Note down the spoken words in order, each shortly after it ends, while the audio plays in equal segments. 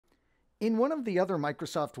In one of the other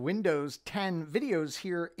Microsoft Windows 10 videos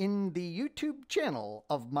here in the YouTube channel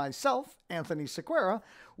of myself, Anthony Sequeira,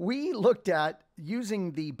 we looked at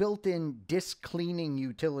using the built-in disk cleaning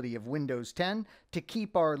utility of Windows 10 to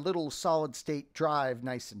keep our little solid-state drive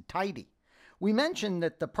nice and tidy. We mentioned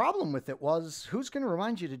that the problem with it was, who's going to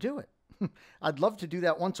remind you to do it? I'd love to do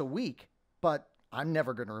that once a week, but I'm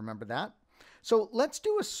never going to remember that. So let's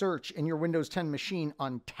do a search in your Windows 10 machine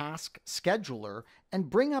on Task Scheduler and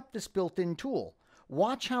bring up this built-in tool.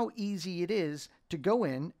 Watch how easy it is to go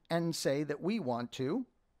in and say that we want to,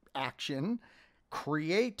 action,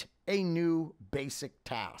 create a new basic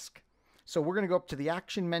task. So we're going to go up to the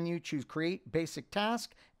action menu, choose create basic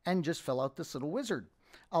task, and just fill out this little wizard.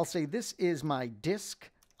 I'll say this is my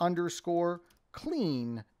disk_clean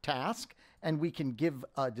task, and we can give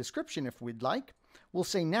a description if we'd like. We'll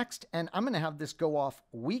say next, and I'm going to have this go off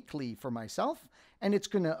weekly for myself, and it's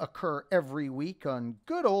going to occur every week on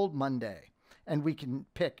good old Monday. And we can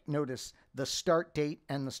pick, notice, the start date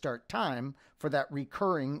and the start time for that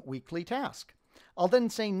recurring weekly task. I'll then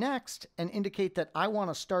say next and indicate that I want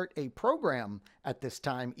to start a program at this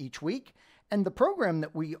time each week, and the program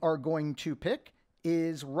that we are going to pick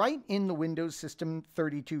is right in the Windows System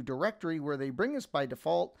 32 directory where they bring us by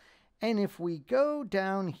default. And if we go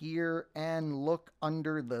down here and look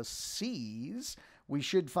under the C's, we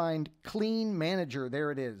should find Clean Manager. There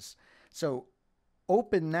it is. So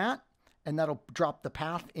open that, and that'll drop the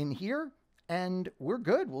path in here, and we're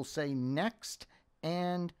good. We'll say next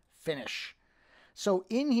and finish. So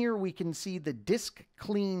in here, we can see the disk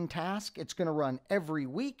clean task. It's going to run every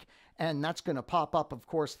week, and that's going to pop up, of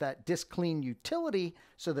course, that disk clean utility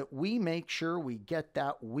so that we make sure we get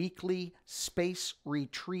that weekly space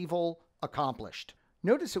retrieval accomplished.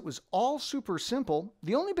 Notice it was all super simple.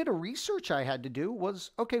 The only bit of research I had to do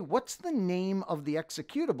was, okay, what's the name of the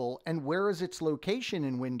executable and where is its location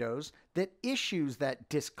in Windows that issues that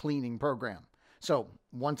disk cleaning program? So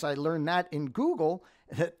once I learned that in Google,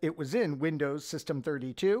 that it was in Windows System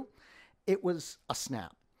 32, it was a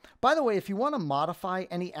snap. By the way, if you want to modify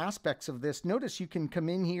any aspects of this, notice you can come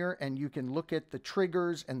in here and you can look at the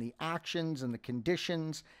triggers and the actions and the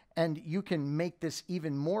conditions, and you can make this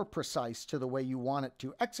even more precise to the way you want it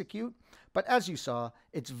to execute. But as you saw,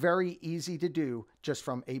 it's very easy to do just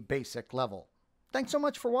from a basic level. Thanks so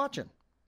much for watching.